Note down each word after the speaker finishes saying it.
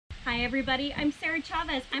Hi everybody, I'm Sarah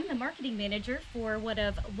Chavez. I'm the marketing manager for one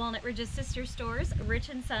of Walnut Ridge's sister stores,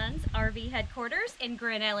 Rich & Sons RV headquarters in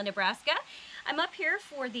Grand Island, Nebraska. I'm up here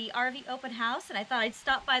for the RV open house and I thought I'd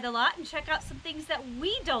stop by the lot and check out some things that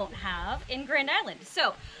we don't have in Grand Island.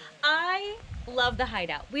 So I love the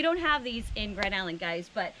Hideout. We don't have these in Grand Island,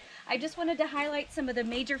 guys, but I just wanted to highlight some of the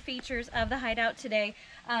major features of the Hideout today.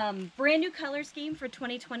 Brand new color scheme for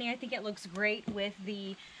 2020. I think it looks great with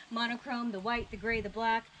the monochrome, the white, the gray, the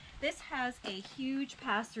black. This has a huge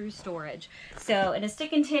pass-through storage. So in a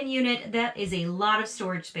stick and tin unit, that is a lot of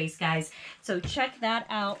storage space, guys. So check that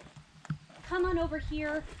out. Come on over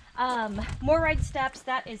here. More ride steps,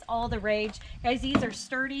 that is all the rage. Guys, these are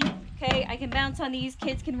sturdy, okay? I can bounce on these,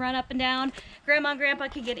 kids can run up and down. Grandma and grandpa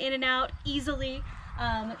can get in and out easily.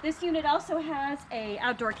 This unit also has a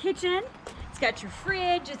outdoor kitchen. It's got your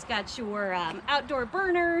fridge, it's got your outdoor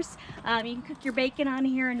burners. You can cook your bacon on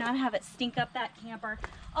here and not have it stink up that camper.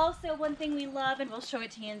 Also, one thing we love, and we'll show it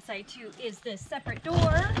to you inside too, is this separate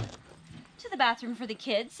door to the bathroom for the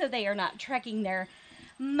kids so they are not trekking their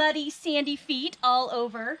muddy, sandy feet all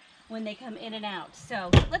over when they come in and out. So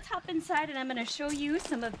let's hop inside and I'm going to show you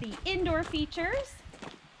some of the indoor features.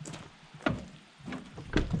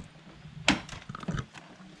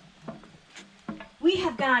 We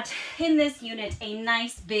have got in this unit a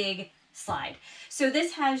nice big slide. So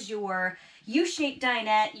this has your U-shaped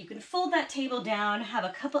dinette. You can fold that table down, have a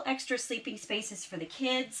couple extra sleeping spaces for the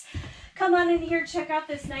kids. Come on in here, check out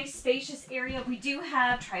this nice spacious area. We do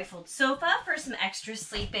have trifold sofa for some extra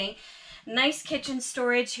sleeping. Nice kitchen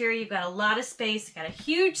storage here. You've got a lot of space. You've got a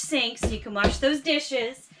huge sink so you can wash those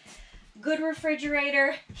dishes. Good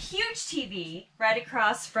refrigerator, huge TV right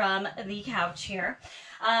across from the couch here.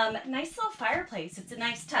 Nice little fireplace. It's a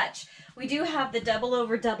nice touch. We do have the double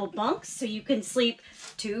over double bunks, so you can sleep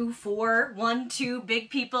 2, 4, 1, 2, big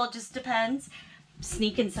people, it just depends.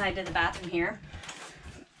 Sneak inside to the bathroom here.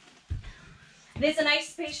 It is a nice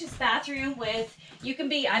spacious bathroom with, you can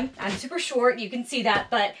be, I'm super short, you can see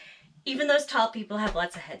that, but even those tall people have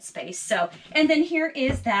lots of head space. So, and then here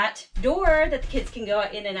is that door that the kids can go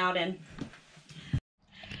in and out in.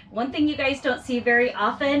 One thing you guys don't see very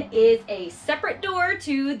often is a separate door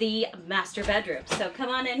to the master bedroom. So come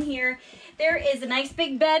on in here. There is a nice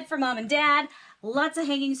big bed for mom and dad. Lots of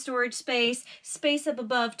hanging storage space. Space up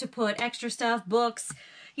above to put extra stuff, books.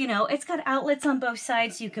 You know, it's got outlets on both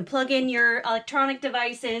sides so you can plug in your electronic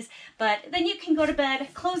devices. But then you can go to bed,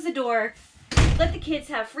 close the door, let the kids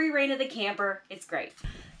have free reign of the camper. It's great.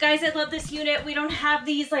 Guys, I love this unit. We don't have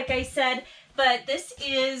these, like I said, but this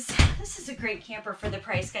is a great camper for the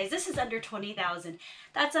price, guys. This is under $20,000.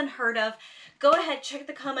 That's unheard of. Go ahead, check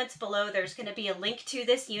the comments below. There's going to be a link to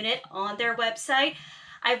this unit on their website.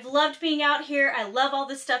 I've loved being out here. I love all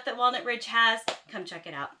the stuff that Walnut Ridge has. Come check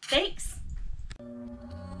it out. Thanks.